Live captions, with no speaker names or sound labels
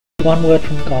One word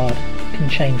from God can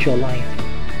change your life.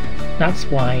 That's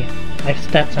why I've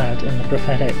stepped out in the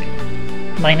prophetic.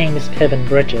 My name is Kevin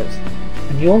Bridges,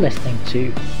 and you're listening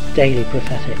to Daily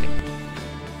Prophetic.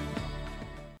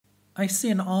 I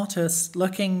see an artist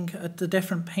looking at the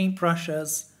different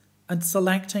paintbrushes and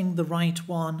selecting the right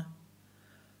one.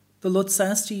 The Lord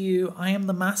says to you, I am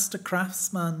the master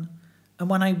craftsman,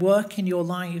 and when I work in your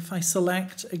life, I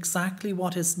select exactly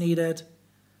what is needed.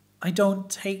 I don't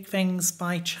take things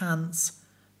by chance,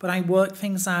 but I work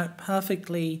things out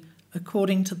perfectly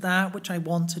according to that which I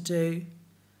want to do.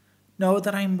 Know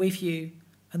that I am with you,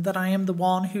 and that I am the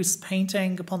one who's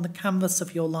painting upon the canvas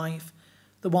of your life,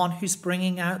 the one who's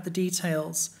bringing out the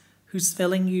details, who's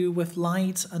filling you with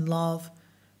light and love,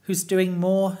 who's doing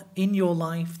more in your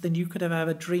life than you could have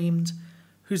ever dreamed,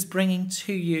 who's bringing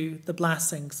to you the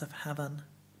blessings of heaven.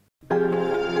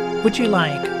 Would you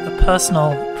like a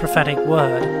personal prophetic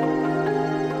word?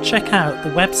 Check out the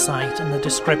website in the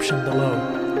description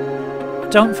below.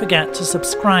 Don't forget to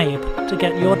subscribe to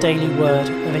get your daily word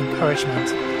of encouragement.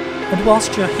 And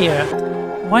whilst you're here,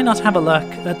 why not have a look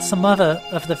at some other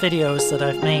of the videos that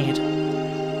I've made?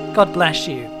 God bless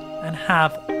you and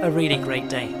have a really great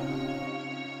day.